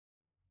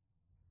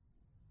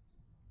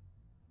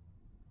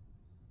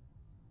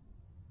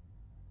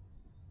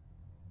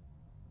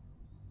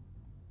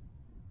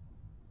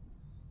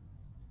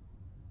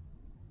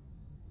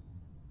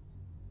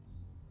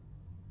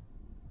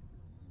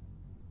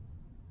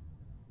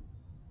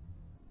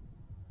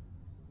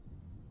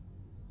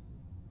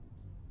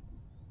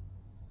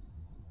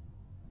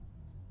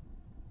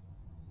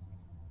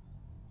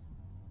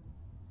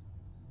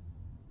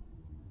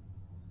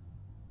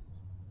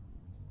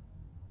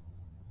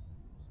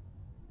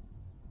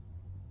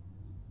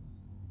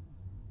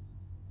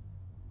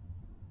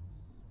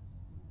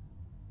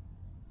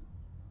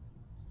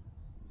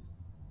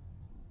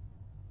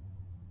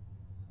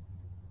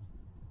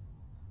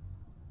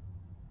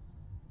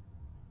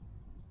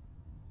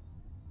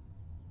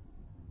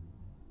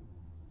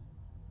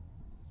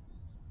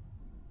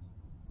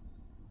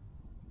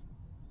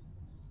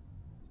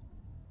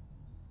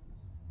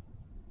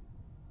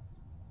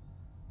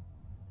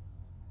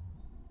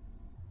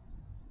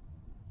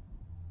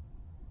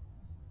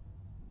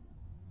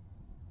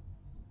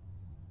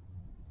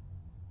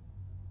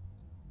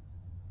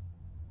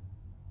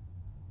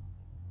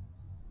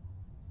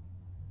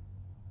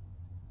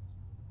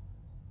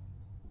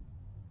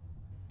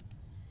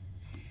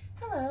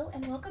Hello,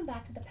 and welcome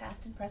back to the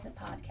Past and Present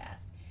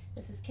podcast.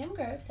 This is Kim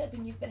Groves,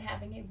 hoping you've been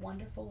having a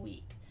wonderful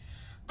week.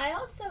 I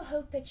also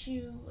hope that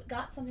you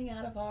got something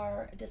out of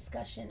our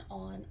discussion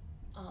on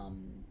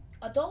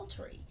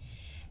adultery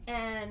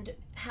and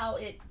how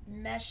it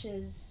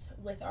meshes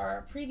with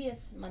our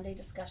previous Monday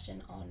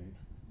discussion on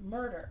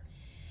murder.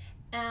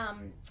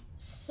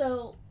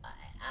 So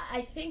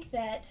I think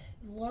that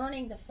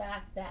learning the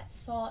fact that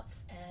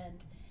thoughts and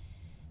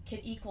can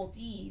equal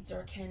deeds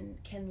or can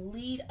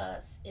lead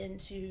us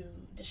into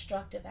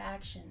destructive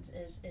actions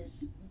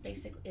is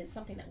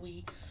something that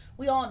we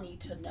all need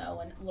to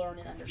know and learn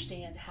and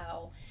understand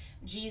how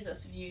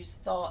Jesus views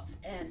thoughts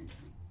and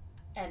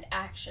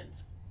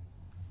actions.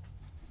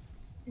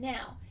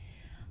 Now,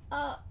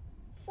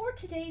 for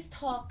today's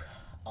talk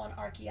on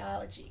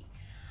archaeology,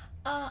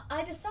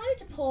 I decided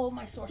to pull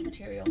my source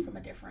material from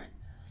a different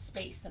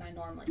space than I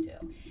normally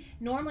do.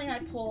 Normally I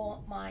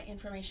pull my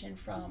information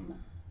from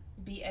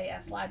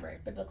BAS Library,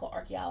 Biblical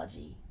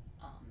Archaeology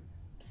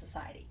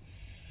Society.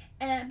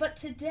 But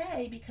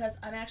today, because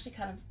I'm actually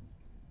kind of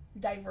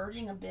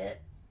diverging a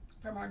bit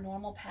from our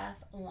normal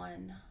path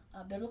on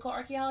biblical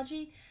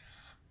archaeology,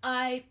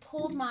 I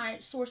pulled my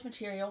source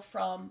material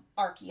from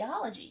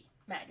Archaeology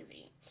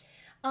magazine.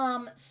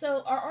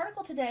 So our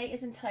article today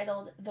is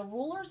entitled "The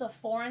Rulers of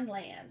Foreign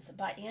Lands"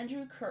 by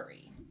Andrew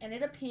Curry, and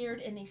it appeared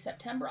in the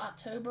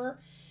September-October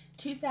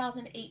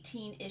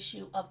 2018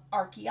 issue of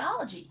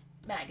Archaeology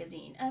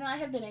magazine. And I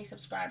have been a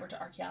subscriber to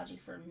Archaeology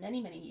for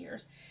many, many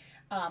years,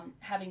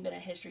 having been a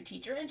history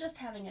teacher and just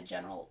having a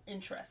general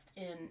interest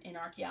in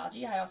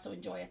archaeology. I also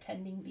enjoy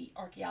attending the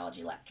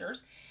archaeology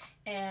lectures.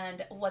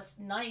 And what's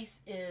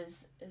nice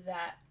is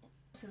that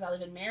since I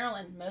live in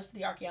Maryland, most of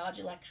the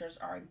archaeology lectures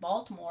are in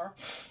Baltimore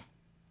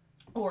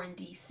or in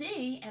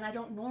DC, and I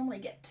don't normally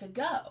get to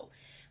go.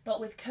 But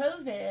with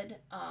COVID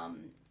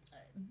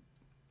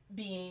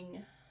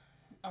being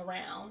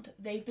around,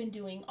 they've been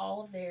doing all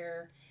of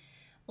their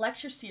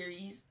lecture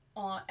series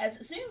as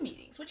Zoom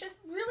meetings, which is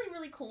really,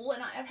 really cool.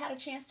 And I've had a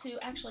chance to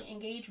actually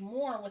engage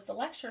more with the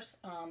lecture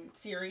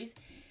series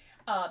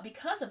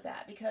because of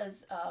that.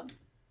 Because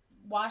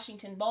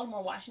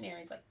Baltimore, Washington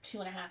area is like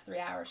 2.5, 3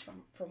 hours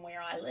from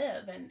where I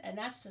live. And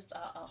that's just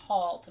a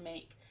haul to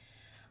make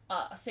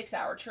a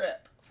 6-hour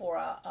trip for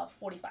a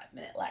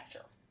 45-minute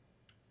lecture.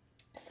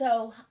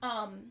 So,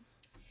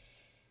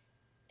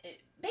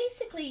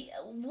 basically,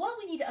 what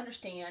we need to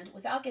understand,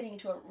 without getting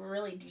into a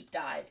really deep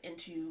dive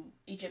into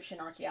Egyptian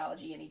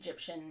archaeology and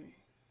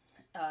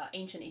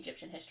ancient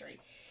Egyptian history,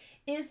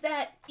 is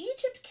that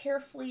Egypt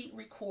carefully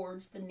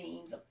records the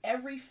names of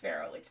every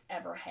pharaoh it's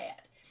ever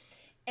had.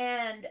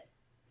 And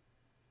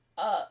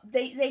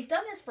they've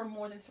done this for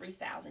more than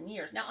 3,000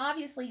 years. Now,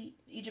 obviously,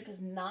 Egypt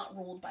is not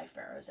ruled by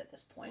pharaohs at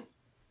this point.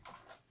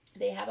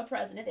 They have a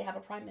president, they have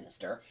a prime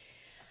minister,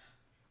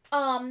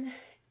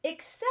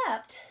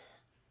 except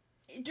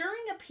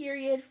during a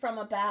period from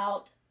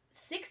about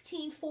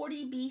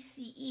 1640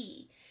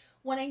 BCE,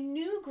 when a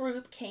new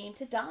group came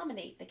to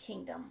dominate the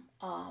kingdom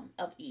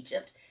of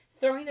Egypt,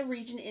 throwing the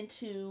region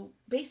into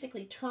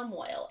basically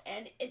turmoil,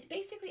 and it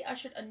basically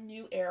ushered a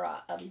new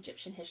era of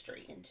Egyptian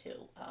history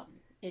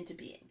into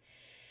being.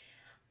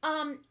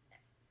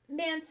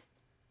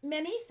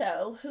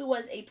 Manetho, who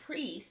was a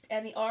priest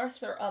and the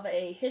author of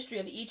a history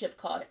of Egypt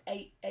called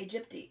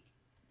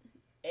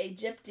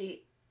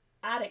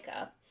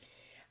Egyptiatica,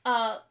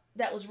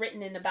 that was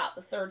written in about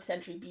the 3rd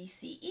century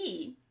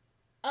BCE,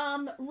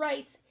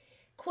 writes,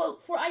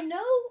 quote, for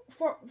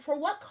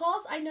what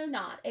cause I know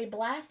not, a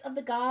blast of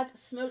the gods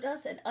smote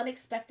us, and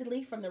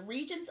unexpectedly from the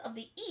regions of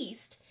the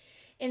east,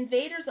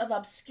 invaders of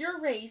obscure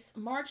race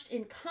marched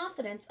in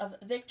confidence of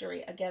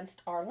victory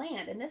against our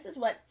land. And this is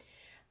what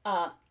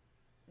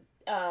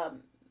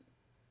Manetho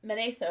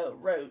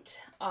wrote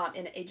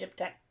in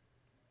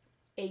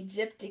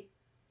Egyptiatica.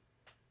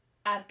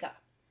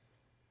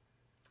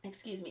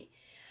 Excuse me.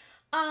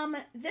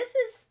 This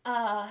is,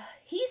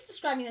 he's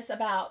describing this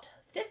about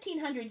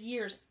 1,500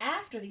 years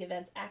after the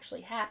events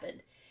actually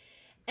happened.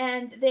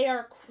 And they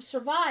are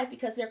survived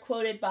because they're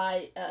quoted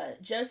by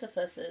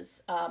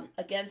Josephus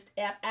against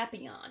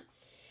Apion.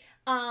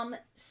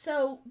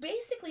 So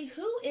basically,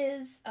 who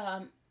is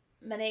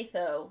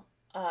Manetho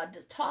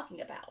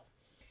talking about?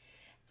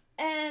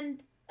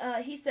 And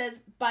he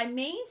says, by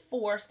main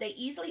force, they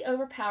easily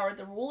overpowered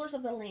the rulers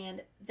of the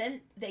land.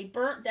 Then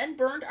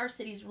burned our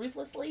cities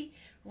ruthlessly,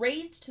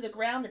 razed to the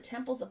ground the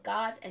temples of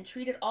gods, and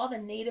treated all the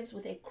natives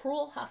with a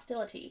cruel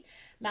hostility,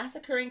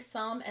 massacring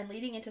some and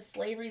leading into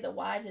slavery the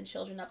wives and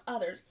children of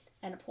others,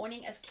 and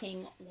appointing as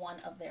king one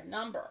of their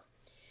number.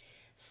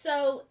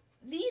 So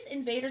these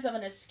invaders of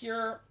an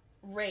obscure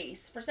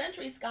race, for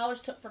centuries scholars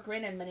took for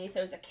granted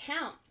Manetho's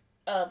account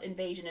of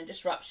invasion and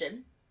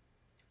disruption,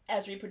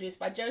 as reproduced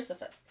by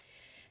Josephus.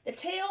 The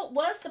tale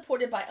was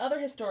supported by other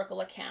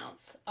historical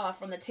accounts,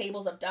 from the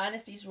tables of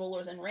dynasties,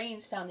 rulers, and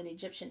reigns found in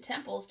Egyptian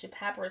temples to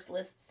papyrus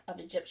lists of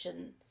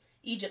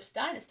Egypt's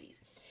dynasties.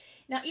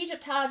 Now,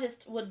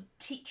 Egyptologists would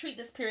treat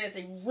this period as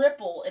a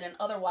ripple in an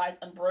otherwise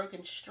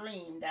unbroken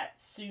stream that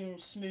soon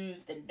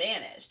smoothed and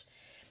vanished.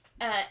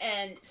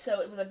 And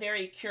so it was a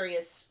very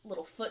curious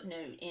little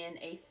footnote in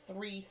a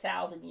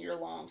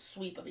 3,000-year-long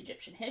sweep of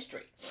Egyptian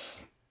history.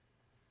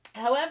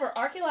 However,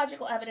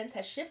 archaeological evidence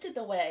has shifted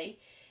the way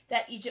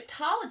that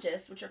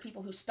Egyptologists, which are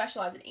people who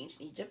specialize in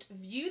ancient Egypt,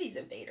 view these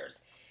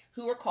invaders,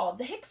 who are called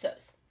the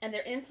Hyksos, and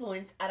their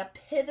influence at a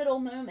pivotal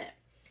moment.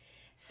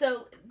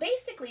 So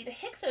basically, the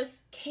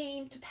Hyksos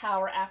came to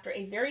power after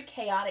a very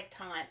chaotic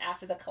time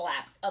after the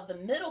collapse of the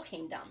Middle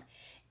Kingdom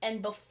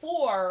and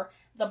before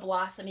the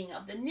blossoming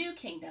of the New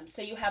Kingdom.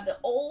 So you have the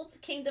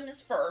Old Kingdom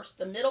is first,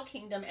 the Middle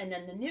Kingdom, and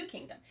then the New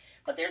Kingdom.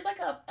 But there's like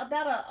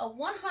about a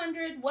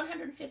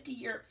 150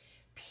 year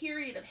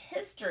period of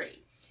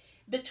history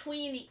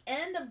between the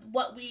end of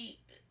what we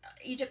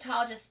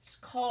Egyptologists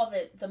call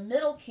the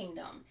Middle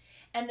Kingdom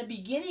and the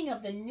beginning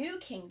of the New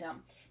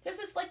Kingdom. There's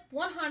this like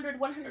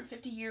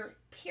 150 year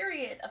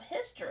period of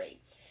history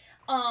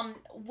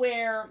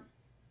where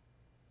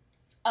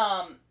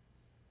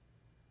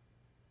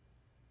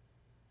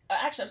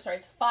actually, I'm sorry,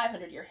 it's a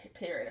 500-year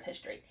period of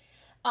history,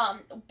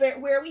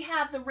 where we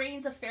have the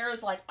reigns of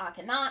pharaohs like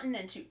Akhenaten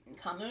and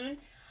Tutankhamun,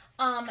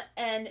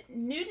 and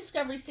new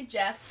discoveries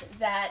suggest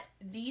that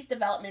these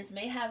developments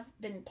may have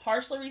been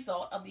partially a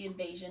result of the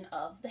invasion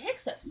of the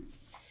Hyksos.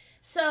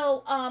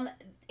 So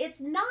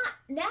it's not,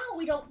 now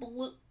we don't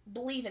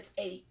believe it's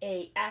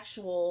a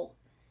actual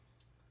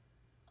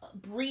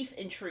brief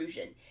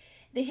intrusion.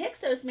 The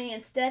Hyksos may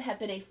instead have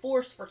been a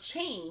force for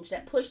change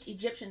that pushed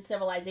Egyptian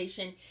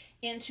civilization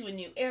into a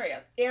new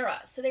era.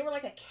 So they were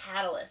like a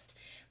catalyst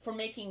for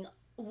making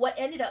what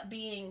ended up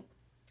being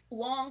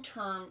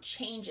long-term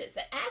changes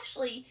that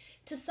actually,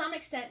 to some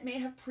extent, may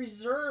have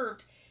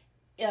preserved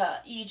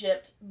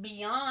Egypt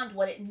beyond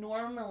what it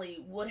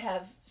normally would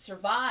have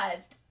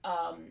survived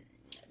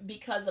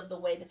because of the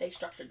way that they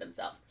structured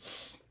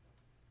themselves.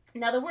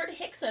 Now, the word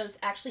Hyksos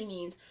actually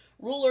means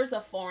rulers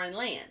of foreign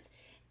lands.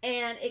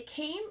 And it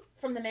came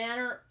from the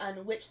manner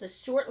in which the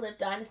short-lived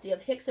dynasty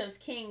of Hyksos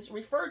kings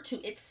referred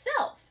to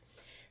itself.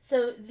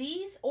 So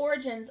these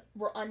origins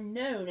were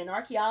unknown, and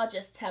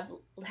archaeologists have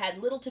had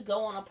little to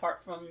go on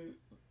apart from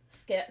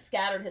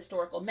scattered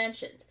historical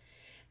mentions.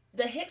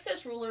 The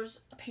Hyksos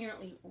rulers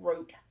apparently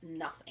wrote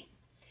nothing.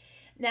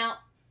 Now,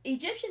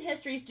 Egyptian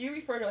histories do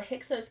refer to a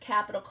Hyksos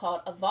capital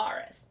called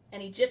Avaris,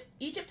 and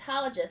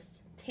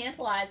Egyptologists,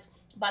 tantalized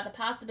by the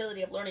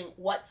possibility of learning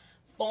what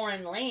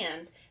foreign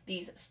lands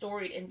these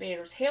storied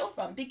invaders hail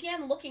from,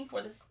 began looking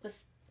for this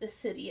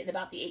city in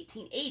about the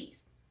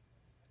 1880s.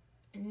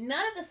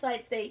 None of the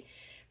sites they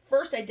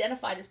first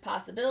identified as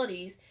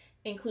possibilities,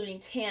 including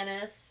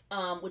Tanis,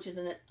 which is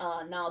in the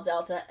Nile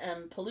Delta,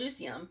 and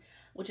Pelusium,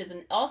 which is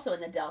also in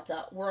the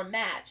Delta, were a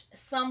match.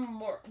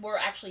 Some were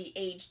actually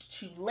aged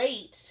too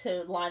late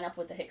to line up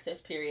with the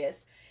Hyksos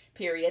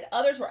period.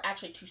 Others were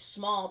actually too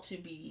small to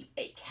be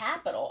a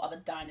capital of a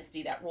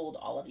dynasty that ruled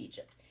all of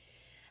Egypt.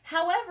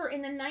 However,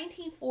 in the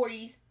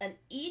 1940s, an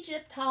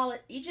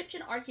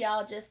Egyptian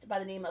archaeologist by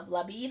the name of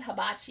Labib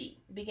Habachi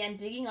began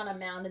digging on a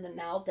mound in the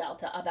Nile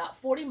Delta about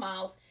 40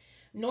 miles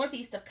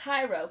northeast of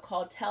Cairo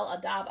called Tel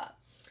Adaba.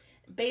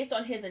 Based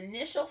on his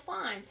initial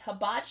finds,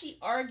 Habachi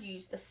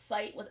argues the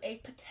site was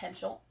a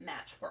potential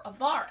match for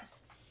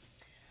Avaris.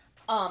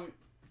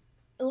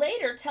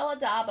 Later, Tel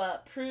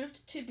Adaba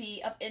proved to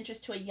be of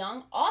interest to a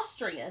young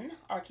Austrian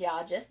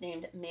archaeologist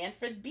named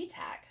Manfred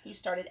Bitak, who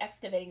started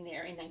excavating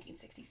there in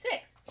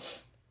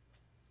 1966.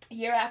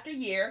 Year after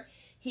year,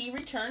 he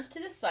returns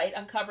to the site,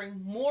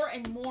 uncovering more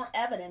and more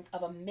evidence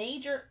of a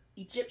major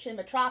Egyptian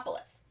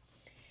metropolis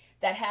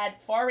that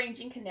had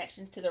far-ranging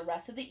connections to the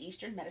rest of the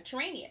eastern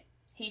Mediterranean.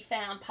 He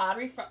found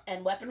pottery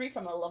and weaponry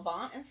from the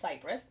Levant and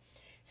Cyprus,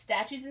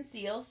 statues and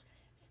seals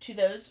to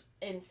those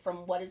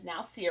from what is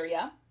now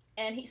Syria,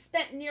 and he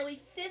spent nearly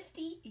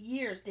 50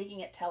 years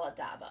digging at Tel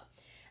Adaba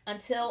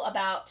until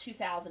about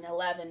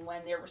 2011,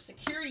 when there were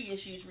security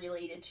issues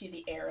related to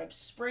the Arab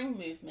Spring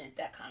movement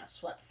that kind of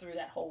swept through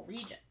that whole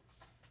region.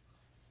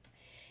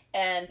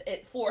 And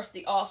it forced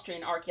the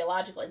Austrian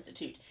Archaeological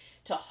Institute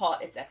to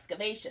halt its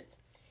excavations.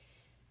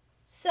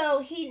 So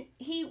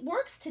he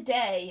works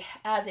today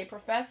as a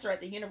professor at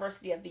the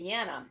University of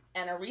Vienna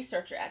and a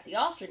researcher at the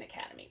Austrian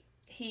Academy.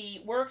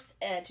 He works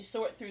to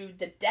sort through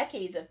the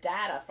decades of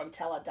data from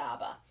Tel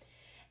Adaba.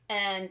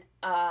 And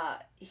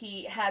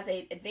he has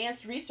an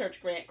advanced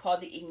research grant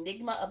called the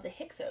Enigma of the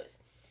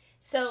Hyksos.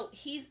 So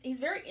he's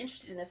very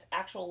interested in this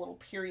actual little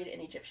period in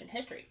Egyptian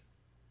history.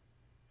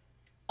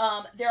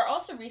 There are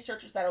also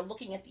researchers that are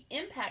looking at the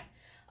impact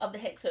of the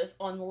Hyksos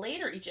on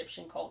later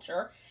Egyptian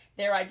culture,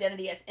 their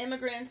identity as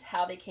immigrants,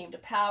 how they came to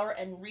power,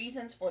 and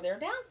reasons for their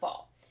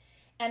downfall.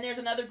 And there's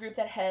another group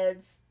that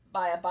heads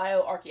by a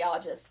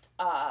bioarchaeologist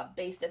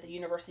based at the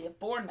University of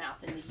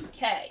Bournemouth in the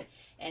UK.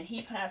 And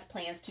he has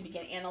plans to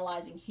begin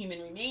analyzing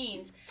human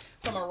remains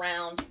from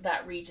around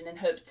that region and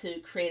hopes to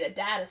create a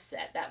data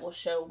set that will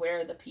show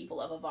where the people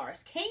of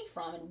Avaris came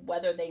from and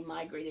whether they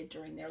migrated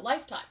during their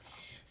lifetime.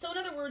 So in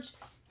other words,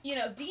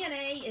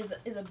 DNA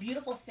is a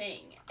beautiful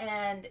thing,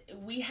 and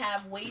we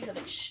have ways of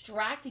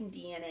extracting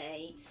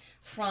DNA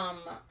from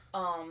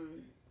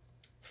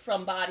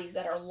bodies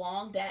that are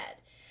long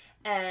dead.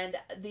 And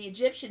the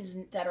Egyptians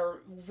that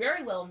are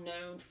very well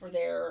known for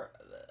their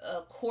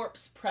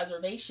corpse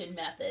preservation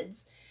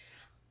methods,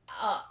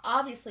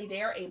 obviously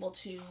they are able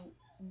to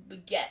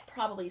get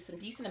probably some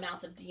decent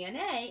amounts of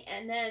DNA.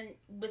 And then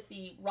with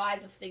the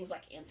rise of things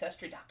like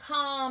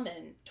Ancestry.com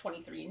and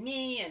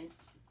 23andMe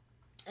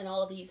and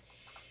all of these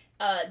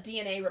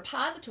DNA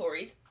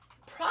repositories,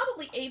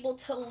 probably able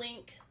to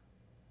link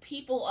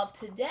people of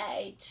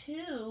today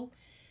to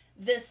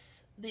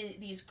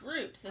these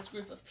groups, this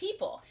group of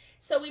people.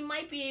 So we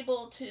might be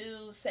able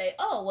to say,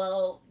 oh,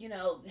 well,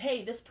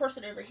 hey, this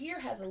person over here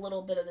has a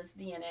little bit of this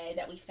DNA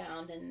that we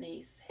found in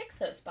these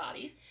Hyksos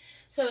bodies.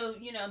 So,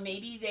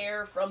 maybe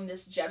they're from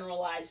this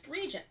generalized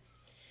region.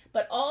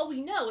 But all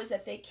we know is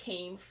that they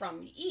came from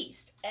the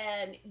east.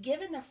 And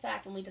given the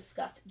fact when we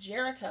discussed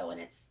Jericho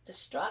and its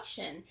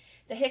destruction,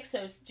 the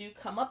Hyksos do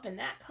come up in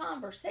that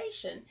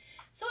conversation.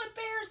 So it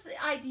bears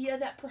the idea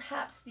that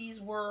perhaps these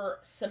were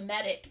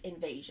Semitic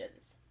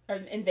invaders.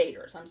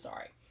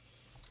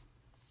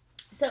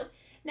 So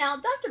now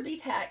Dr.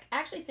 Bitak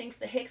actually thinks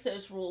the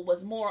Hyksos rule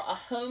was more a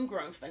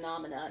homegrown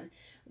phenomenon,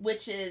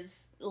 which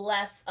is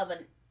less of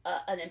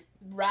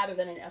rather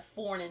than a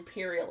foreign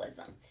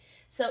imperialism.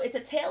 So it's a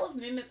tale of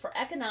movement for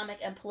economic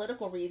and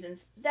political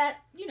reasons that,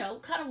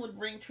 kind of would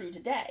ring true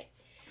today.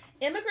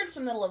 Immigrants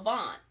from the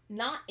Levant,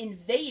 not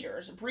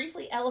invaders,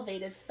 briefly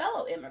elevated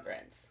fellow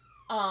immigrants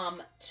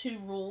to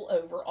rule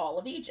over all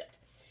of Egypt.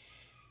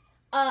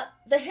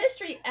 The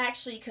history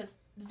actually, because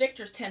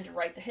victors tend to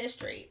write the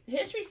history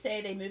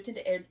say they moved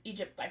into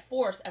Egypt by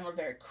force and were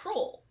very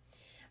cruel.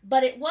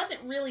 But it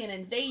wasn't really an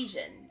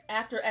invasion.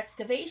 After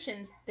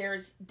excavations,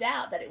 there's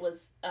doubt that it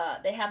was,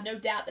 they have no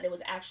doubt that it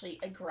was actually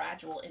a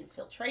gradual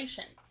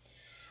infiltration.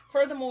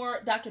 Furthermore,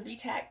 Dr.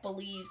 Bitak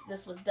believes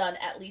this was done,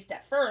 at least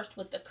at first,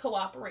 with the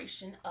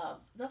cooperation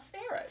of the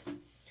pharaohs.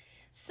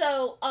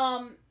 So,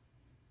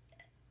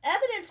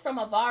 evidence from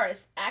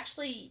Avaris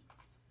actually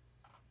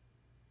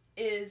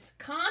is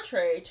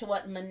contrary to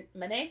what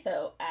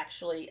Manetho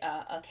actually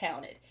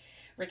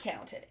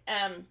recounted.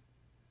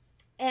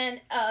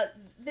 And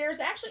there's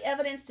actually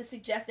evidence to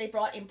suggest they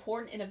brought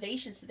important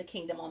innovations to the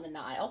kingdom on the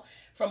Nile,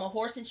 from a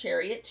horse and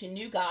chariot to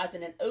new gods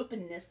and an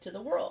openness to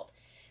the world.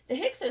 The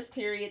Hyksos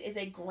period is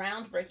a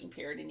groundbreaking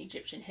period in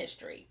Egyptian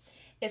history.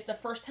 It's the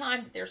first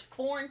time that there's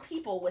foreign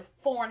people with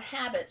foreign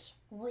habits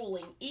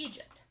ruling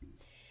Egypt.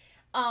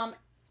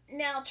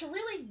 Now, to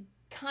really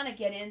kind of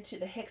get into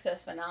the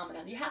Hyksos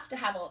phenomenon, you have to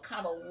have a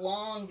kind of a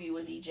long view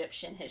of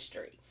Egyptian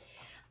history.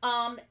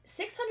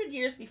 600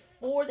 years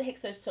before the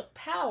Hyksos took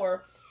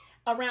power,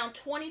 around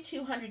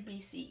 2200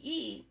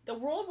 BCE, the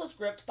world was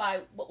gripped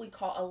by what we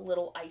call a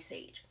little ice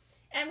age.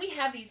 And we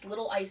have these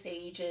little ice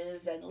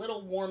ages and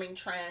little warming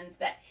trends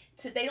that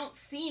they don't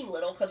seem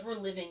little because we're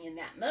living in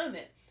that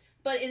moment.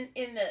 But in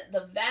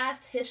the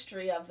vast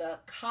history of the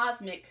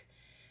cosmic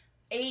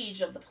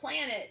age of the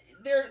planet,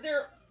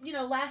 they're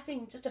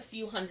lasting just a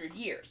few hundred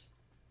years.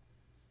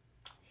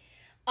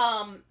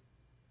 In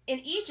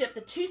Egypt,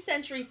 the 2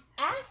 centuries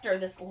after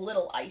this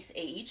little ice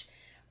age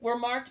were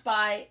marked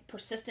by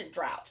persistent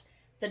drought.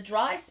 The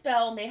dry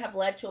spell may have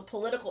led to a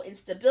political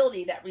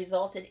instability that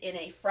resulted in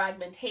a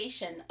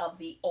fragmentation of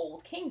the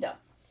old kingdom.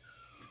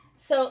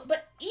 So,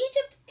 but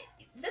Egypt,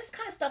 this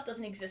kind of stuff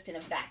doesn't exist in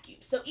a vacuum.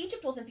 So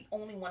Egypt wasn't the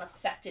only one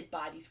affected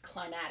by these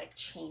climatic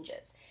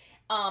changes.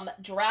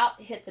 Drought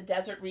hit the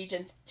desert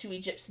regions to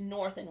Egypt's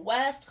north and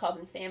west,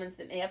 causing famines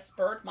that may have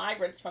spurred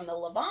migrants from the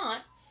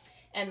Levant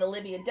and the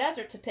Libyan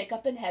desert to pick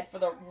up and head for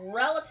the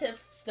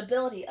relative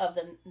stability of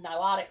the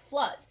Nilotic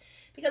floods.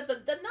 Because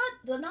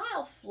the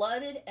Nile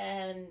flooded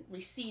and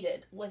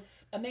receded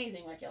with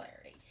amazing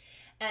regularity.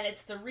 And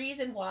it's the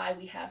reason why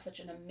we have such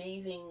an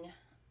amazing,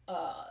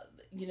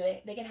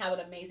 they can have an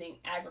amazing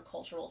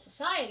agricultural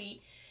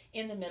society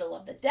in the middle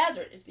of the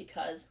desert, is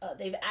because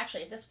they've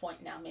actually at this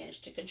point now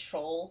managed to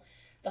control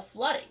the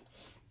flooding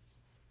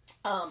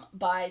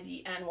by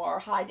the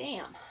Anwar High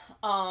Dam.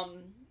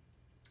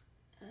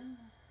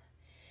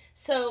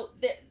 So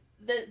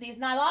these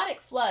Nilotic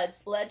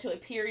floods led to a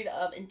period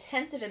of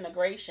intensive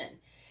immigration,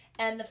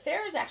 and the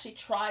pharaohs actually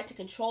tried to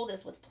control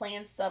this with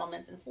planned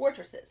settlements and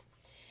fortresses.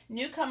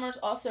 Newcomers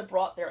also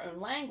brought their own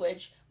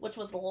language, which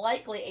was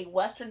likely a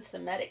Western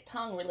Semitic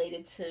tongue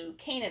related to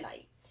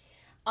Canaanite.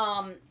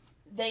 The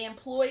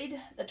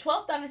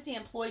 12th dynasty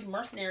employed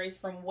mercenaries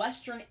from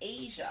Western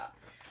Asia,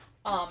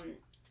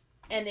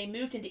 and they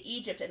moved into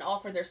Egypt and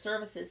offered their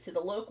services to the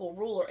local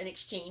ruler in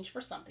exchange for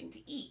something to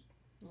eat.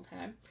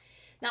 Okay.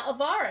 Now,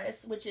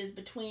 Avaris, which is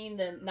between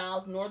the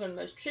Nile's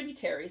northernmost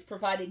tributaries,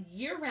 provided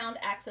year-round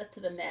access to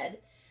the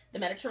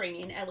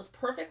Mediterranean, and was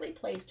perfectly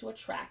placed to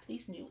attract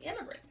these new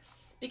immigrants.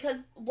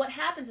 Because what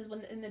happens is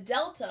when in the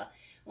delta,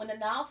 when the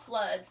Nile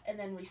floods and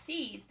then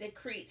recedes, it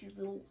creates these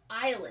little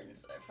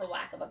islands, for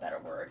lack of a better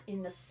word,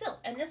 in the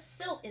silt. And this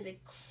silt is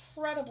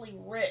incredibly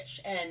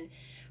rich and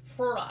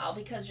fertile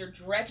because you're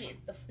dredging,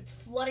 it's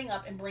flooding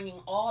up and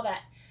bringing all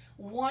that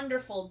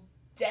wonderful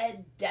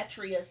dead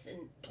detritus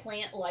and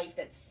plant life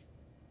that's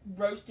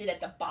roasted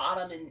at the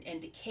bottom and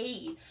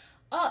decayed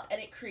up,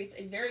 and it creates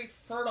a very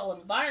fertile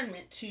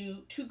environment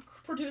to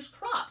produce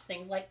crops,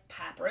 things like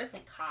papyrus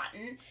and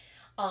cotton,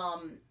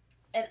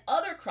 and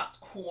other crops,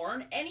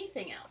 corn,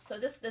 anything else. So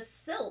this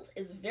silt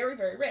is very,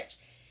 very rich.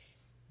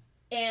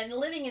 And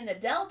living in the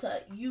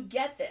delta, you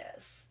get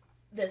this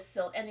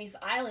silt, and these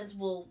islands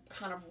will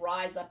kind of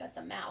rise up at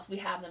the mouth. We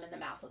have them in the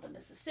mouth of the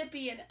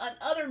Mississippi, and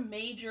other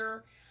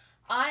major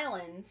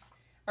islands,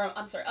 or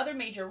I'm sorry, other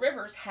major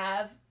rivers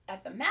have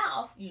at the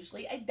mouth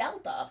usually a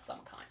delta of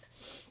some kind.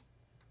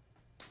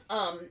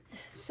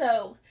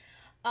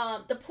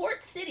 The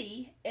port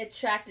city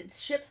attracted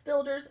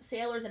shipbuilders,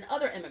 sailors, and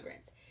other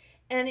immigrants,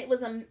 and it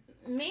was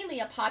mainly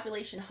a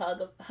population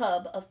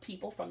hub of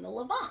people from the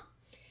Levant.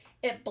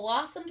 It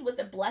blossomed with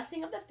the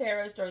blessing of the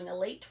pharaohs during the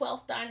late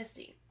 12th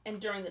dynasty, and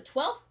during the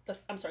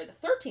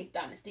 13th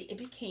dynasty, it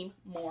became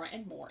more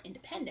and more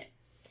independent.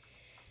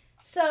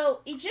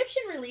 So,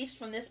 Egyptian reliefs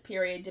from this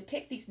period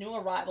depict these new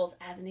arrivals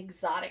as an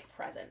exotic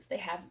presence. They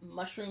have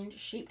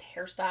mushroom-shaped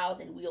hairstyles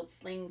and wield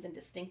slings and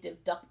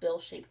distinctive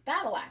duckbill-shaped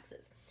battle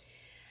axes.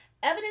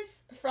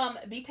 Evidence from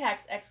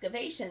BTAC's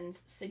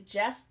excavations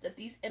suggests that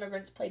these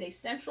immigrants played a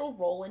central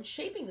role in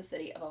shaping the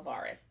city of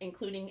Avaris,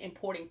 including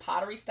importing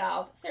pottery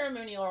styles,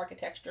 ceremonial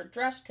architecture,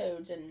 dress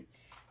codes, and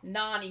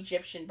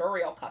non-Egyptian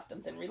burial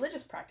customs and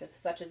religious practices,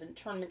 such as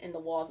internment in the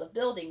walls of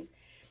buildings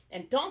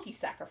and donkey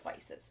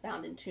sacrifices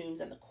found in tombs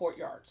and the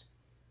courtyards.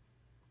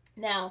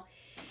 Now,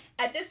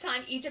 at this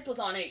time, Egypt was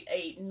on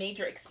a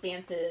major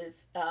expansion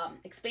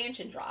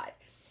drive.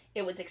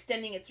 It was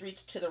extending its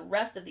reach to the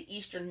rest of the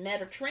eastern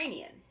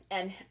Mediterranean,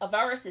 and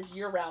Avaris'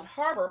 year-round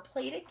harbor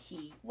played a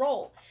key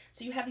role.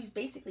 So you have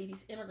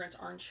these immigrants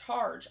are in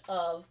charge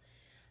of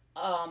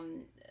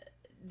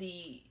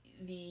the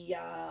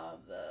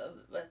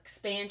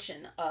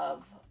expansion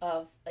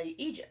of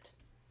Egypt.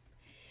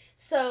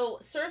 So,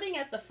 serving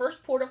as the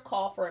first port of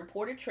call for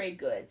imported trade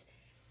goods,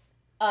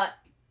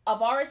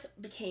 Avaris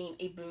became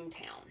a boom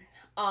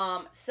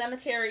town.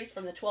 Cemeteries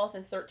from the 12th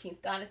and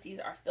 13th dynasties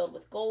are filled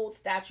with gold,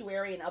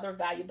 statuary, and other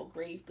valuable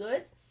grave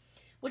goods,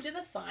 which is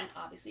a sign,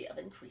 obviously, of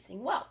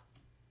increasing wealth.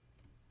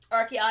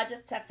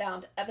 Archaeologists have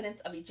found evidence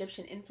of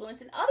Egyptian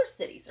influence in other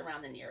cities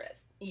around the Near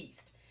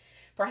East,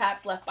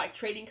 perhaps left by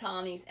trading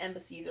colonies,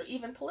 embassies, or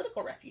even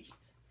political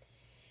refugees.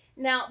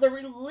 Now, the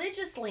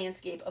religious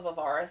landscape of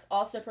Avaris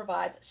also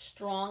provides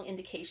strong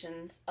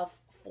indications of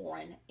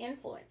foreign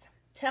influence.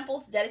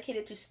 Temples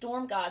dedicated to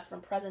storm gods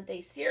from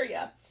present-day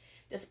Syria,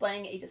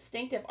 displaying a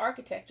distinctive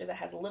architecture that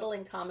has little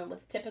in common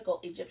with typical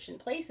Egyptian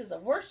places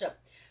of worship,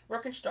 were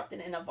constructed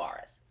in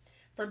Avaris.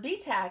 For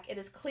BTAC, it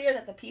is clear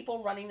that the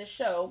people running the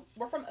show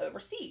were from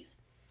overseas.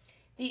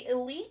 The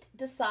elite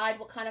decide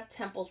what kind of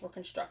temples were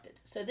constructed.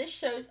 So this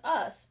shows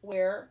us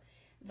where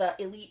the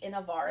elite in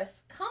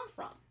Avaris come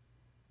from.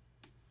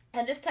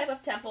 And this type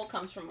of temple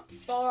comes from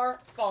far,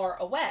 far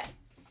away.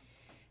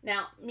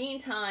 Now,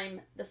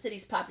 meantime, the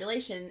city's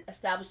population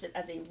established it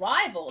as a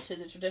rival to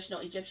the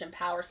traditional Egyptian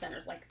power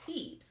centers like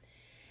Thebes.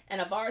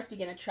 And Avaris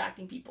began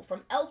attracting people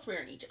from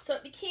elsewhere in Egypt. So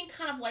it became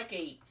kind of like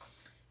a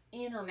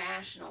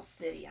international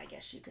city, I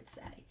guess you could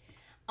say.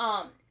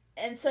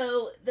 And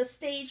so the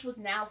stage was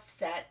now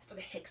set for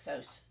the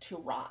Hyksos to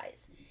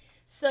rise.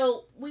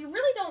 So we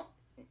really don't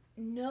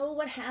know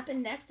what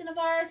happened next in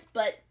Avaris,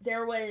 but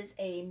there was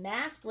a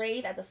mass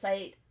grave at the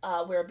site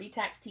where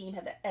BTAC's team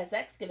has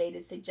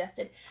excavated,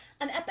 suggested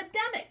an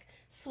epidemic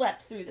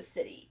swept through the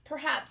city,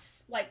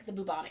 perhaps like the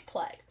bubonic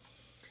plague.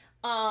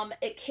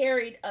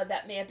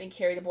 That may have been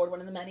carried aboard one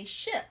of the many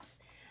ships.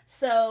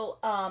 So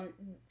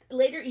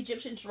later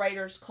Egyptian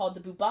writers called the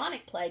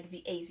bubonic plague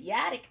the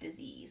Asiatic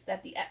disease, a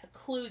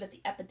clue that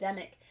the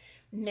epidemic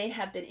may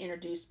have been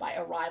introduced by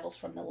arrivals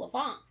from the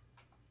Levant.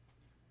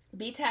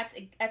 BTAC's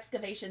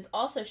excavations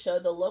also show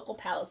the local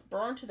palace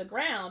burned to the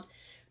ground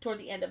toward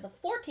the end of the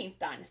 14th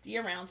dynasty,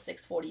 around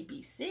 640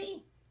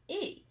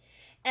 BCE.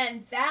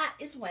 And that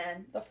is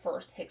when the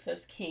first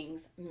Hyksos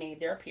kings made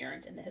their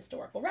appearance in the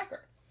historical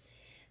record.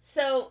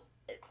 So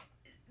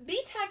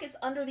BTAC is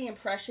under the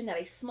impression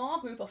that a small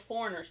group of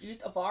foreigners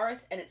used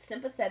Avaris and its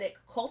sympathetic,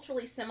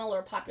 culturally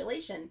similar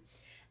population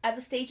as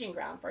a staging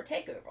ground for a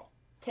takeover.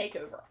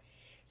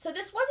 So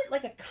this wasn't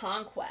like a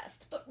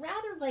conquest, but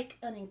rather like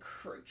an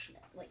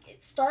encroachment. Like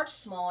it starts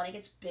small and it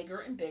gets bigger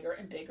and bigger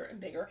and bigger and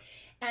bigger.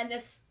 And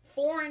this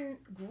foreign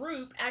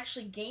group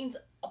actually gains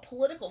a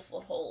political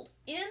foothold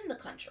in the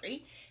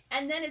country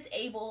and then is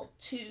able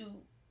to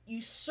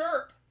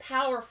usurp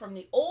power from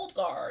the old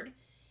guard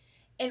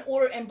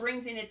and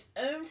brings in its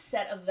own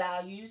set of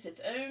values, its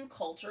own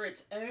culture,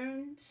 its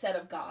own set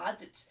of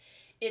gods,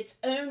 its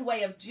own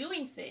way of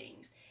doing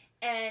things.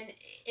 And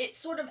it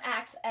sort of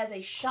acts as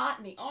a shot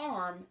in the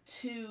arm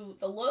to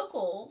the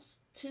locals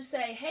to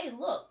say, hey,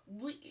 look,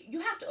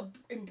 you have to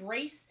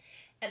embrace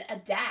and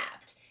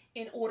adapt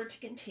in order to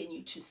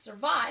continue to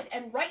survive.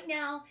 And right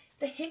now,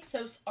 the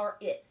Hyksos are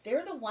it.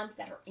 They're the ones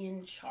that are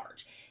in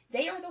charge.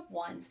 They are the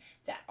ones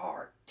that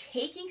are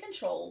taking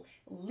control,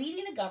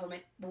 leading the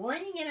government,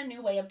 bringing in a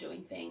new way of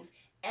doing things,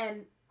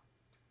 and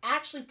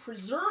actually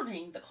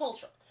preserving the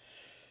culture.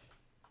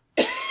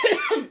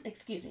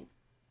 Excuse me.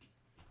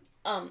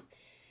 Um,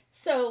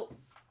 so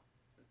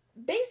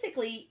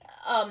basically,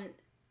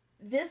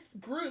 this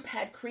group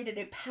had created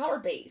a power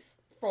base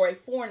for a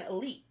foreign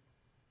elite.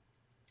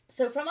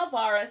 So from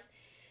Avaris,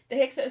 the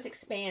Hyksos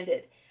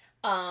expanded,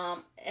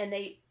 and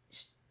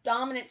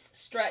dominance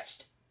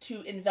stretched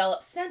to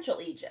envelop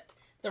central Egypt.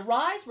 The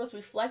rise was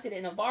reflected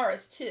in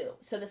Avaris too,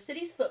 so the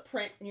city's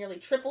footprint nearly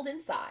tripled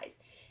in size,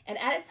 and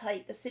at its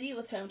height, the city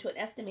was home to an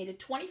estimated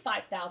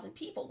 25,000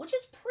 people, which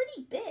is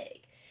pretty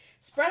big,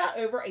 spread out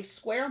over a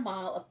square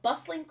mile of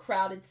bustling,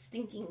 crowded,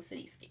 stinking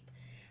cityscape.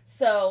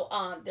 So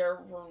there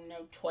were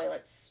no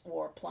toilets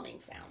or plumbing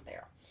found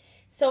there.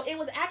 So it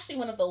was actually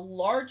one of the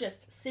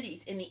largest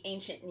cities in the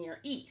ancient Near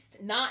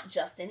East, not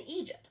just in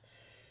Egypt.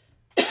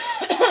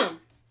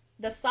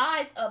 The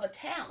size of a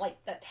town,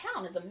 like the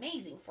town, is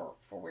amazing for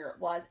where it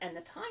was and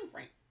the time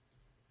frame.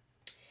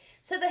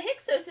 So the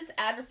Hyksos'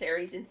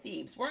 adversaries in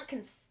Thebes weren't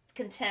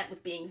content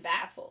with being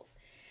vassals.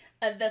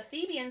 The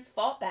Thebians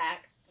fought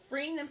back,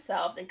 freeing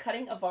themselves and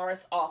cutting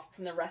Avaris off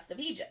from the rest of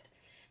Egypt.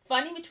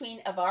 Fighting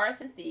between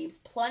Avaris and Thebes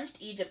plunged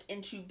Egypt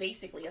into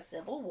basically a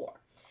civil war.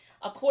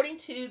 According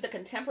to the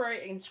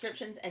contemporary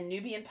inscriptions and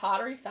Nubian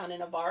pottery found in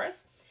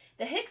Avaris,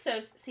 the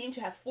Hyksos seem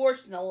to have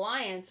forged an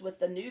alliance with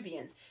the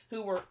Nubians,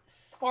 who were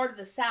far to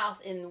the south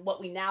in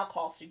what we now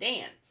call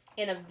Sudan,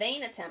 in a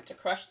vain attempt to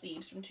crush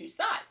Thebes from two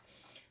sides.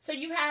 So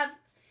you have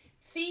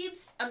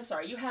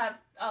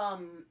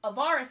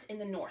Avaris in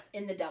the north,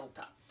 in the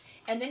delta.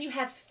 And then you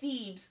have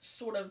Thebes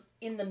sort of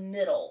in the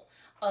middle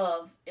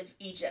of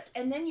Egypt.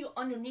 And then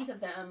underneath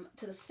of them,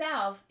 to the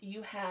south,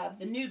 you have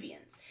the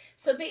Nubians.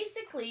 So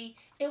basically,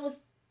 the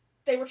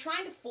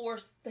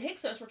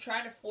Hyksos were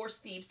trying to force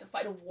Thebes to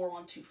fight a war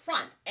on two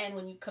fronts. And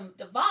when you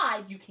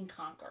divide, you can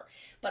conquer.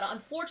 But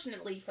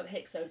unfortunately for the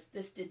Hyksos,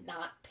 this did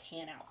not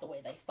pan out the way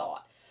they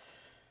thought.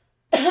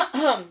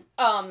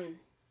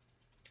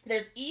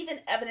 There's even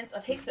evidence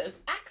of Hyksos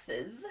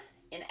axes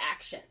in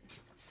action.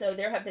 So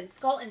there have been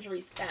skull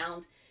injuries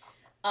found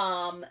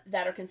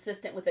that are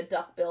consistent with a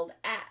duck-billed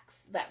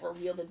axe that were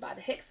wielded by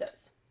the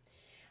Hyksos.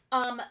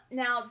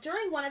 Now,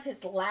 during one of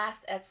his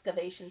last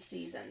excavation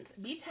seasons,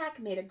 Bitak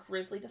made a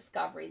grisly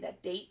discovery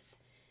that dates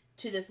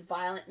to this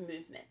violent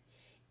movement.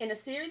 In a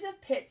series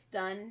of pits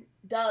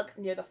dug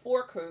near the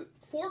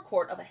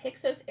forecourt of a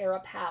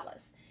Hyksos-era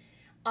palace,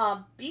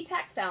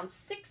 Bitak found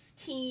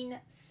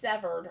 16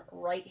 severed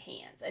right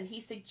hands, and he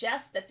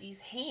suggests that these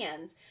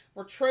hands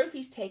were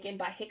trophies taken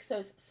by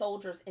Hyksos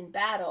soldiers in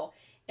battle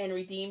and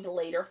redeemed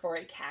later for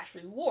a cash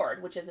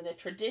reward, which is in a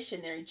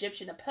tradition their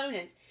Egyptian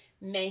opponents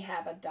may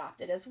have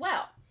adopted as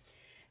well.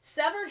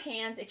 Severed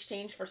hands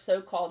exchanged for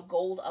so-called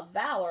gold of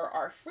valor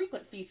are a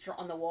frequent feature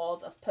on the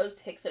walls of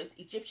post-Hyksos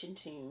Egyptian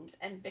tombs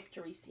and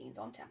victory scenes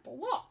on temple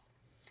walls.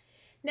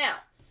 Now,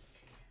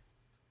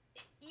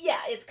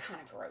 yeah, it's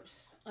kind of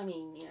gross. I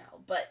mean,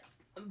 but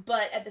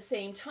at the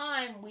same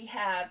time,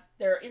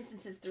 there are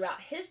instances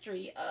throughout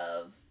history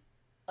of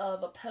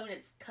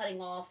opponents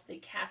cutting off the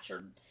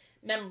captured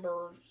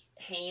members,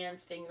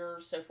 hands,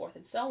 fingers, so forth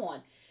and so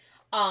on.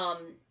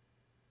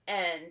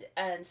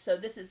 And so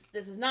this is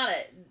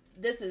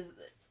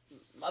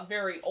a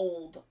very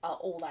old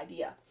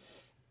idea.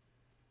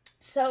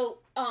 So,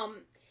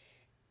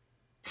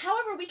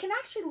 however, we can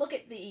actually look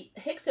at the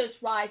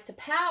Hyksos rise to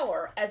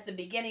power as the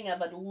beginning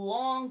of a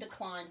long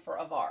decline for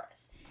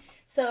Avaris.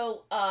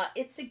 So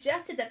it's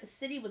suggested that the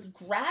city was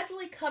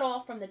gradually cut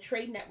off from the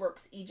trade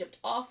networks Egypt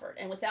offered,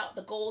 and without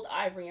the gold,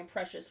 ivory, and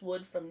precious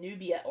wood from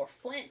Nubia or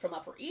flint from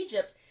Upper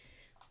Egypt,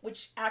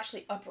 which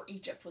actually Upper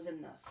Egypt was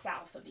in the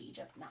south of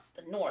Egypt, not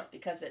the north,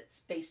 because it's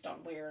based on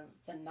where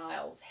the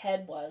Nile's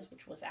head was,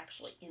 which was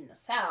actually in the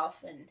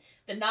south, and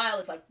the Nile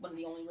is like one of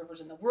the only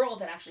rivers in the world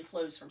that actually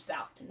flows from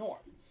south to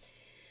north.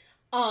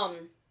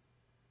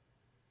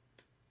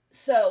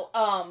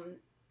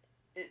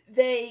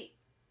 They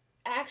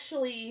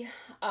actually,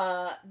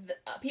 the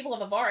people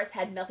of Avaris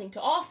had nothing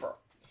to offer.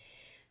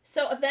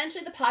 So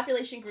eventually the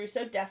population grew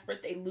so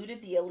desperate they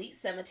looted the elite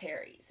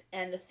cemeteries,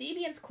 and the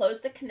Thebians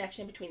closed the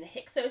connection between the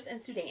Hyksos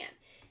and Sudan,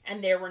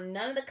 and there were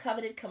none of the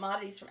coveted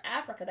commodities from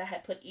Africa that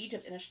had put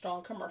Egypt in a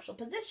strong commercial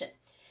position.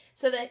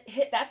 So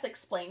that's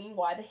explaining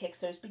why the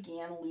Hyksos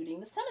began looting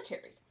the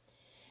cemeteries.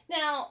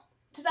 Now,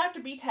 to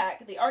Dr.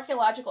 Bitak, the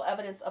archaeological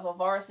evidence of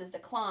Avaris'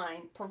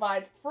 decline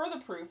provides further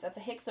proof that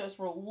the Hyksos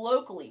were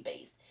locally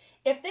based.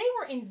 If they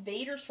were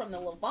invaders from the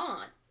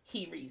Levant,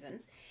 he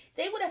reasons,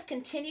 they would have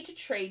continued to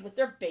trade with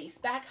their base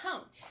back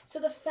home. So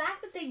the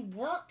fact that they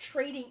weren't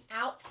trading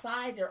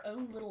outside their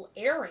own little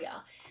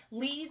area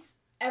leads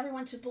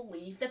everyone to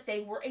believe that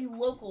they were a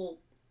local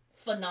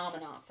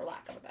phenomenon, for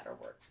lack of a better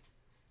word.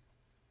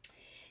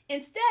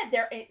 Instead,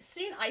 they're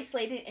soon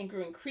isolated and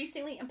grew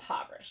increasingly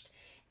impoverished.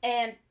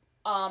 And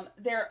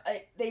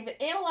they've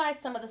analyzed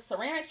some of the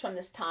ceramics from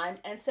this time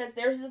and says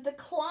there's a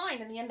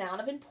decline in the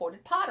amount of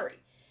imported pottery.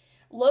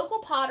 Local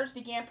potters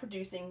began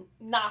producing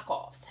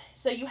knockoffs.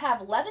 So you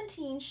have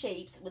Levantine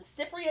shapes with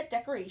Cypriot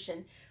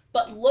decoration,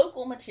 but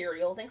local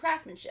materials and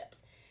craftsmanship.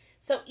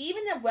 So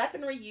even the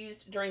weaponry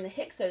used during the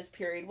Hyksos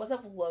period was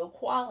of low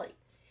quality.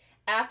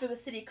 After the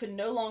city could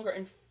no longer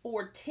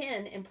afford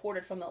tin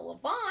imported from the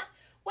Levant,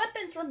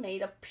 weapons were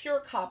made of pure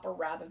copper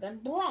rather than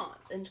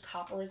bronze. And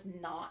copper is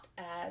not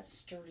as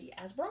sturdy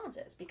as bronze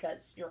is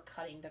because you're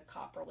cutting the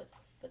copper with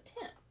the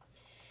tin.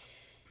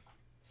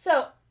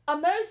 So,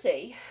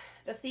 Ahmose,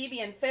 the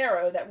Theban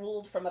pharaoh that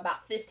ruled from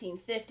about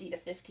 1550 to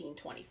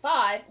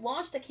 1525,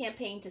 launched a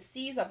campaign to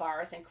seize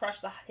Avaris and crush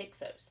the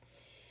Hyksos.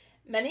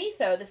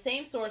 Manetho, the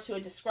same source who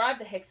had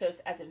described the Hyksos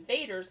as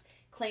invaders,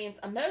 claims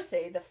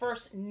Ahmose, the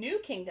first New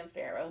Kingdom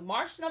pharaoh,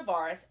 marched on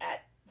Avaris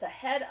at the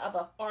head of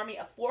an army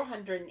of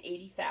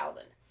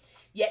 480,000,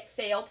 yet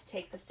failed to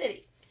take the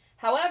city.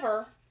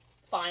 However,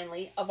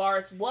 finally,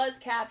 Avaris was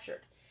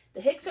captured.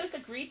 The Hyksos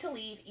agreed to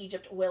leave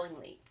Egypt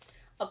willingly.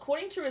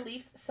 According to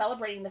reliefs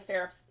celebrating the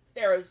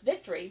pharaoh's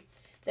victory,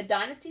 the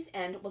dynasty's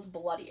end was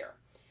bloodier.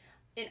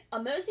 In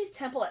Ahmose's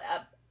temple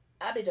at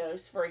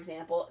Abydos, for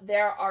example,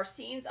 there are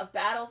scenes of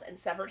battles and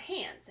severed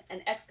hands,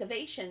 and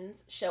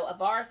excavations show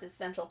Avaris'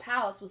 central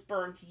palace was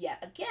burned yet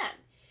again.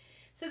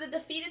 So the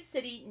defeated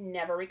city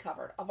never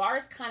recovered.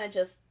 Avaris kind of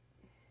just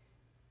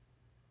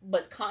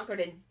was conquered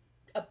and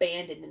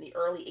abandoned in the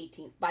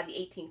by the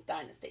 18th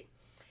dynasty.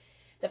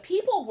 The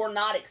people were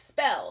not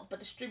expelled, but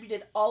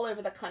distributed all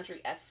over the country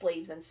as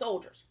slaves and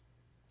soldiers.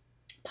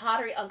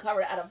 Pottery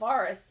uncovered at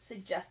Avaris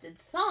suggested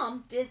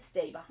some did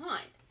stay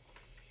behind.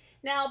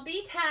 Now,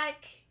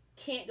 BTAC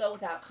can't go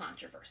without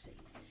controversy.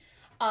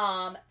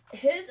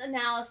 His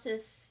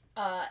analysis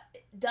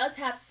does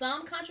have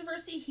some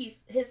controversy.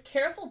 His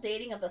careful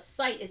dating of the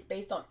site is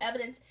based on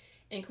evidence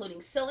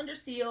including cylinder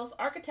seals,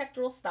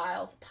 architectural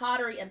styles,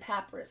 pottery, and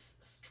papyrus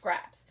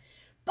scraps.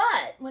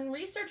 But when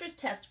researchers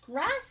test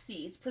grass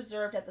seeds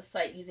preserved at the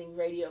site using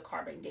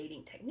radiocarbon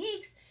dating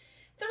techniques,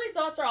 the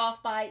results are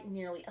off by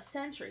nearly a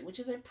century, which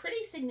is a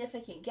pretty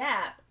significant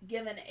gap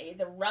given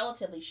the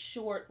relatively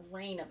short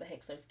reign of the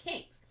Hyksos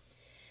kings.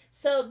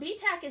 So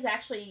BTAC is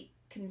actually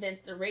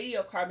convinced the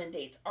radiocarbon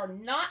dates are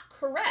not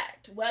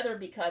correct, whether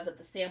because of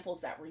the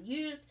samples that were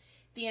used,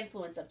 the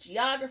influence of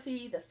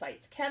geography, the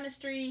site's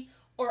chemistry,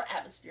 or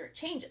atmospheric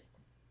changes.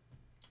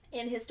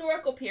 In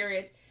historical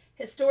periods,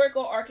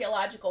 historical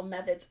archaeological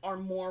methods are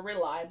more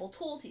reliable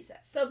tools, he says.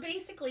 So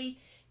basically,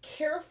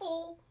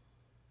 careful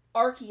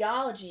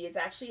archaeology is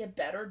actually a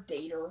better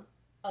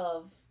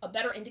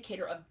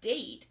indicator of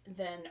date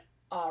than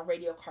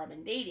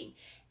radiocarbon dating.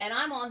 And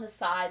I'm on the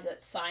side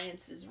that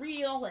science is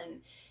real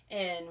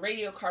and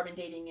radiocarbon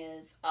dating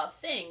is a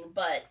thing,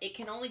 but it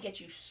can only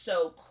get you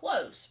so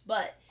close.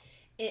 But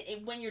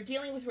when you're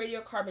dealing with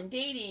radiocarbon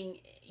dating,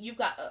 you've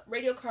got a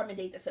radiocarbon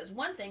date that says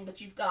one thing,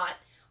 but you've got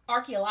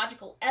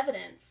archaeological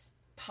evidence,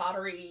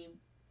 pottery,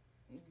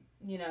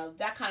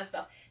 that kind of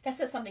stuff, that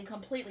says something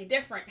completely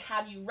different.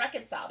 How do you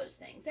reconcile those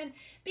things? And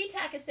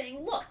BTAC is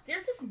saying, look,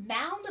 there's this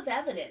mound of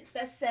evidence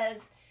that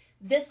says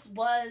this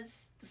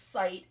was the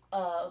site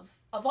of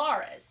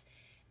Avaris,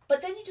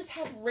 but then you just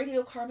have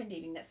radiocarbon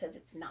dating that says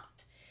it's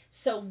not.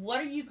 So what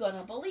are you going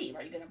to believe?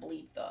 Are you going to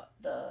believe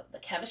the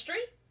chemistry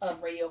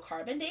of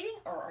radiocarbon dating,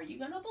 or are you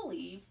going to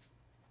believe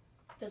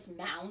this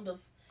mound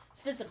of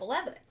physical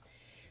evidence?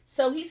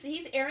 So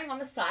he's erring on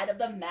the side of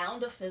the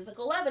mound of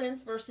physical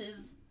evidence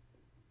versus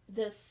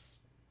this,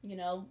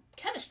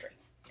 chemistry.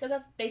 Because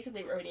that's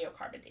basically what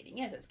radiocarbon dating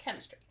is. It's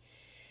chemistry.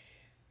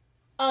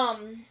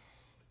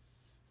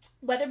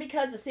 Whether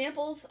because the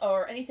samples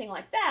or anything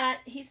like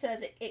that, he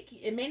says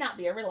it may not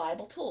be a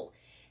reliable tool.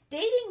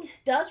 Dating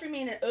does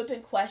remain an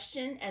open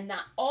question, and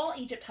not all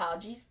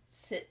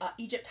Egyptologists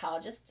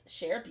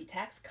share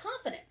BTAC's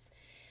confidence.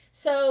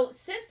 So,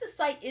 since the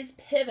site is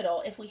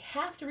pivotal, if we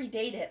have to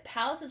redate it,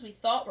 palaces we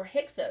thought were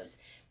Hyksos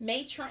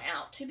may turn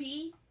out to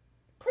be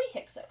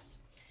pre-Hyksos.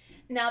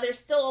 Now, there's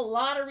still a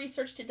lot of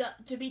research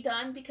to be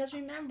done because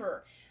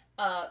remember,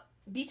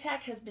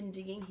 BTAC has been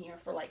digging here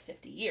for like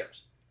 50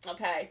 years,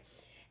 okay?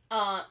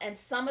 And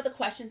some of the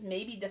questions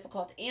may be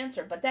difficult to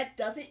answer, but that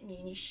doesn't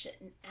mean you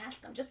shouldn't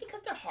ask them. Just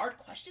because they're hard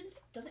questions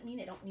doesn't mean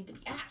they don't need to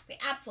be asked. They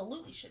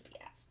absolutely should be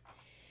asked.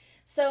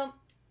 So,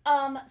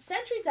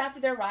 centuries after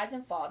their rise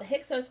and fall, the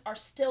Hyksos are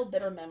still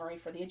bitter memory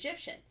for the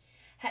Egyptian.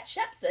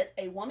 Hatshepsut,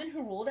 a woman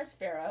who ruled as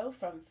pharaoh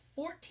from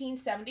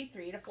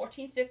 1473 to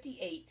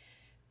 1458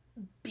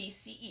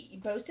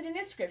 BCE, boasted in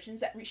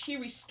inscriptions that she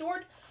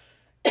restored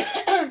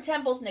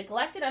temples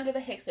neglected under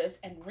the Hyksos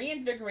and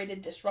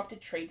reinvigorated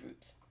disrupted trade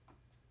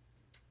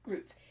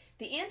routes.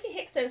 The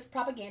anti-Hyksos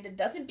propaganda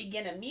doesn't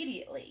begin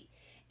immediately.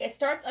 It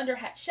starts under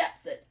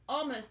Hatshepsut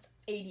almost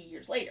 80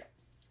 years later.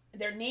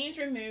 Their names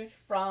removed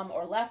from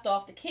or left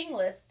off the king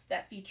lists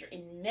that feature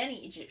in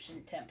many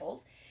Egyptian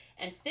temples,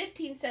 and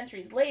 15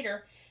 centuries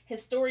later,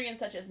 historians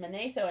such as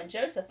Manetho and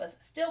Josephus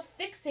still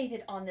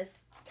fixated on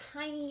this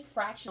tiny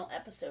fractional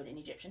episode in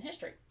Egyptian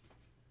history.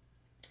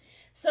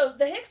 So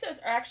the Hyksos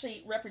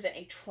actually represent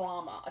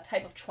a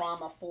type of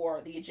trauma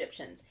for the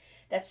Egyptians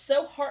that's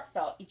so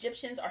heartfelt,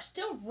 Egyptians are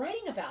still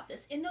writing about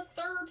this in the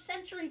 3rd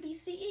century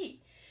BCE.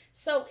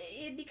 So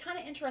it'd be kind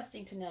of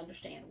interesting to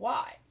understand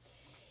why.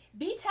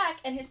 BTAC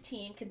and his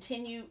team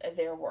continue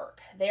their work.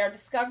 They are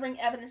discovering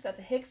evidence that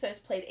the Hyksos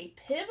played a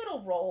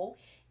pivotal role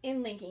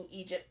in linking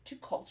Egypt to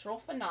cultural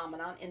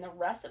phenomenon in the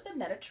rest of the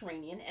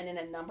Mediterranean and in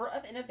a number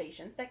of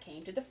innovations that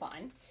came to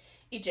define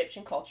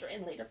Egyptian culture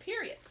in later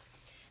periods.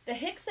 The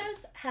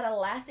Hyksos had a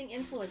lasting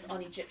influence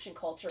on Egyptian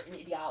culture and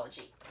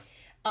ideology.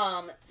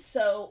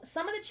 So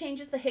some of the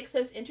changes the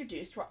Hyksos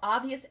introduced were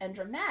obvious and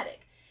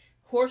dramatic.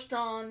 Horse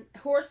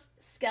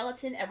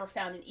skeleton ever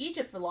found in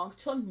Egypt belongs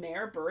to a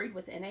mare buried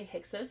within a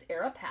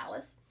Hyksos-era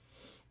palace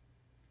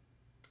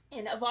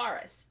in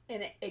Avaris.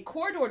 In a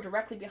corridor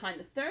directly behind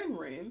the throne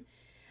room,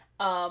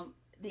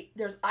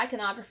 there's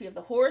iconography of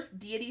the horse,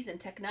 deities, and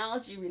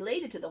technology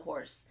related to the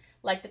horse,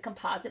 like the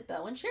composite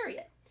bow and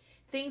chariot.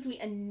 Things we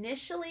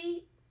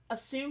initially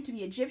assumed to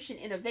be Egyptian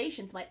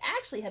innovations might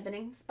actually have been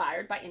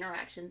inspired by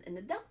interactions in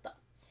the Delta.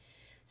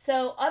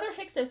 So other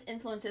Hyksos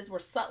influences were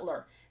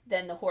subtler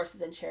than the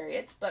horses and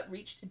chariots, but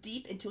reached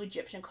deep into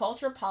Egyptian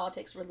culture,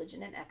 politics,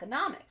 religion, and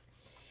economics.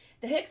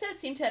 The Hyksos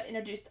seem to have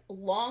introduced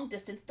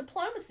long-distance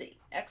diplomacy.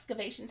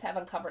 Excavations have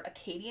uncovered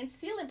Akkadian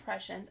seal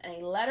impressions and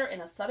a letter in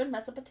a southern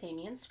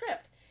Mesopotamian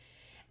script.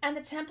 And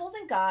the temples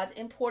and gods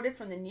imported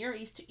from the Near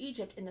East to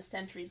Egypt in the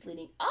centuries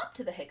leading up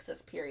to the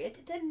Hyksos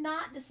period did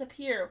not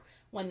disappear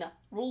when the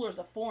rulers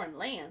of foreign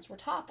lands were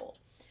toppled.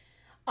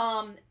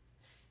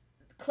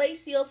 Clay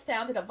seals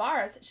found at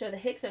Avaris show the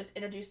Hyksos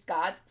introduced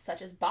gods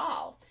such as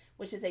Baal,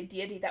 which is a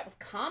deity that was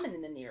common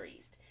in the Near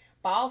East.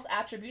 Baal's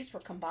attributes were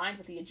combined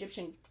with the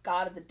Egyptian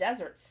god of the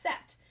desert,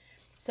 Set.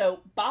 So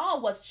Baal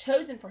was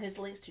chosen for his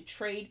links to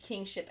trade,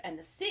 kingship, and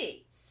the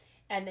sea.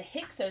 And the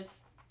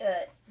Hyksos,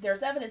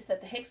 there's evidence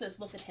that the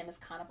Hyksos looked at him as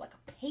kind of like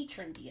a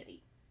patron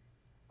deity.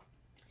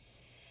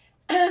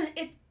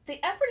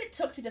 The effort it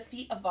took to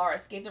defeat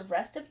Avaris gave the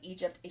rest of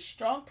Egypt a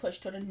strong push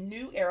toward a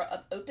new era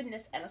of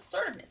openness and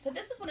assertiveness. So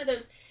this is one of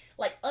those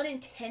like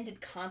unintended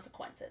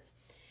consequences.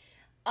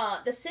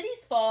 The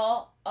city's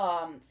fall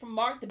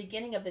marked the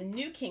beginning of the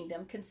New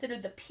Kingdom,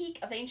 considered the peak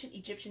of ancient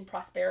Egyptian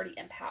prosperity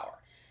and power.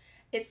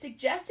 It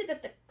suggested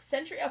that the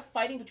century of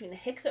fighting between the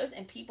Hyksos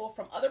and people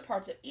from other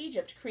parts of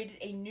Egypt created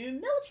a new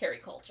military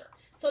culture.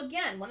 So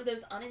again, one of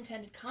those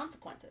unintended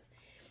consequences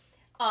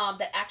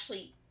that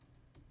actually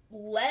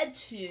led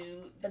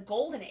to the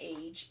golden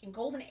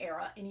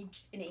era in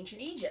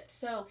ancient Egypt.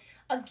 So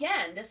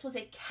again, this was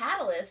a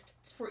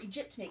catalyst for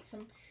Egypt to make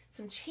some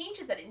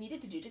changes that it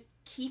needed to do to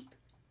keep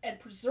and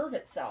preserve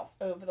itself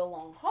over the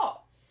long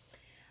haul.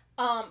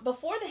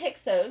 Before the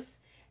Hyksos,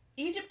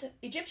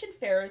 Egyptian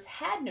pharaohs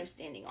had no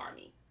standing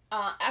army.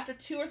 After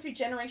 2 or 3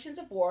 generations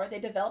of war,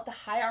 they developed a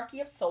hierarchy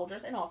of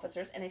soldiers and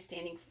officers and a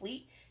standing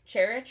fleet,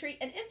 chariotry,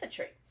 and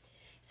infantry.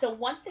 So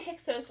once the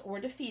Hyksos were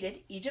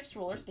defeated, Egypt's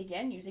rulers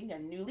began using their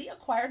newly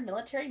acquired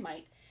military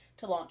might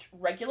to launch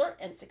regular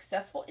and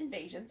successful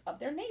invasions of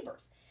their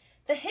neighbors.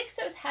 The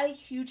Hyksos had a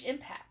huge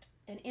impact,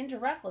 and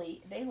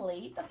indirectly, they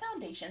laid the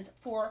foundations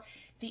for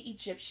the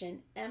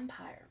Egyptian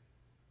Empire.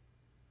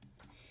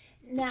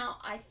 Now,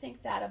 I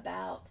think that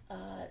about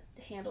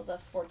handles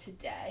us for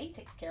today,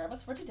 takes care of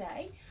us for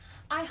today.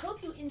 I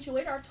hope you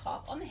enjoyed our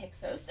talk on the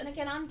Hyksos. And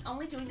again, I'm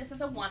only doing this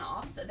as a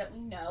one-off so that we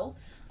know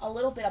a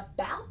little bit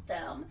about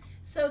them,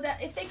 so that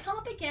if they come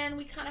up again,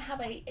 we kind of have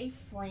a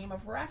frame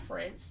of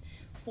reference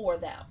for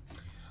them.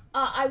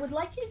 I would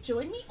like you to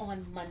join me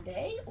on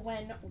Monday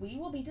when we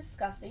will be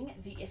discussing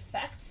the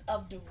effects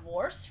of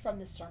divorce from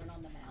the Sermon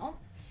on the Mount.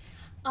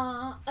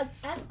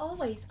 As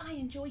always, I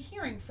enjoy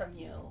hearing from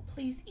you.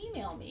 Please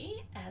email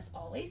me, as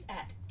always,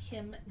 at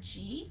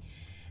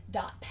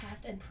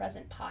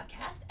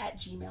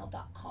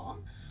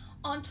kimg.pastandpresentpodcast@gmail.com,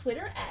 on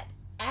Twitter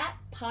at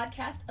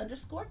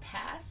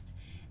podcast_past,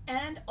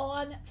 and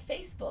on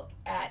Facebook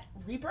at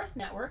Rebirth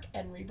Network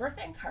and Rebirth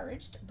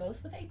Encouraged,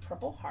 both with a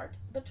purple heart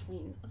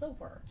between the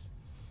words.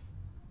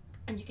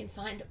 And you can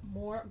find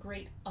more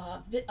great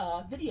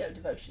video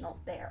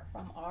devotionals there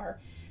from our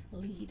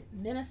lead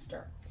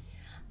minister.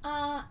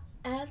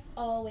 As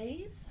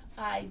always,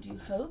 I do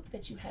hope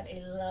that you have a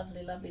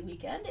lovely, lovely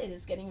weekend. It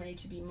is getting ready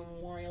to be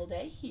Memorial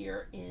Day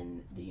here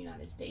in the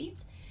United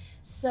States.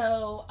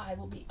 So I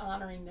will be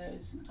honoring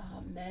those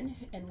men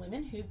and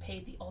women who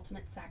paid the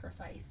ultimate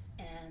sacrifice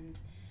and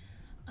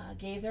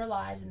gave their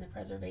lives in the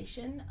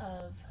preservation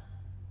of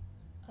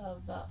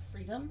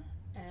freedom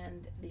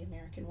and the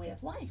American way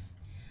of life.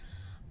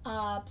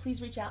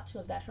 Please reach out to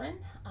a veteran,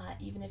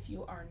 even if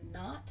you are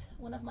not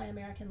one of my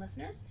American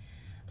listeners.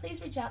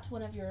 Please reach out to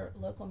one of your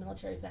local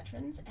military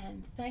veterans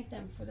and thank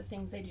them for the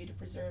things they do to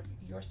preserve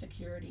your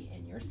security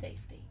and your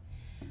safety.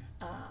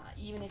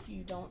 Even if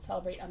you don't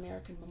celebrate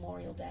American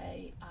Memorial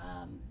Day,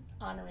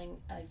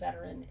 honoring a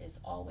veteran is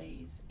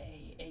always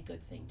a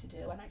good thing to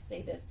do. And I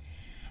say this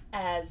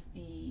as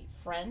the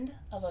friend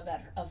of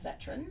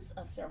veterans,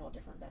 of several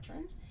different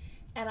veterans,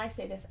 and I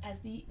say this as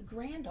the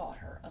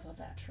granddaughter of a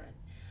veteran.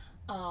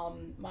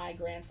 My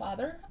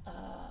grandfather,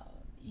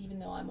 even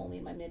though I'm only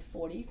in my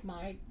mid-40s,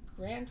 my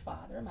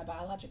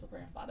biological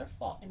grandfather,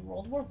 fought in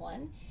World War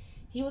I.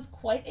 He was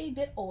quite a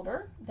bit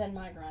older than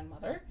my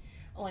grandmother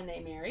when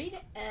they married,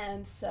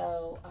 and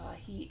so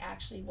he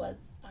actually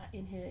was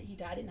he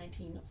died in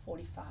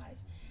 1945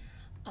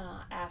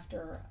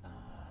 after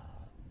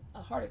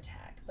a heart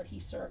attack. but he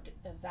served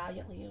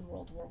valiantly in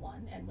World War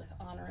I and with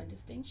honor and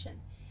distinction.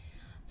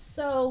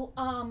 So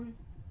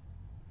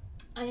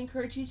I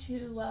encourage you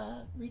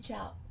to reach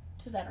out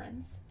to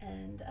veterans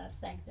and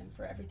thank them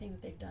for everything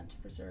that they've done to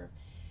preserve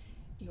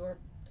your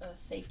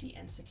safety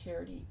and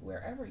security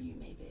wherever you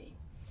may be.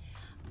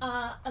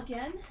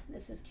 Again,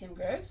 this is Kim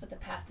Groves with the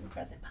Past and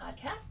Present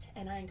Podcast,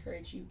 and I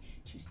encourage you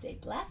to stay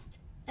blessed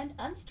and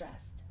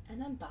unstressed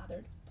and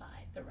unbothered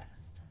by the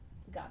rest.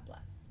 God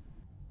bless.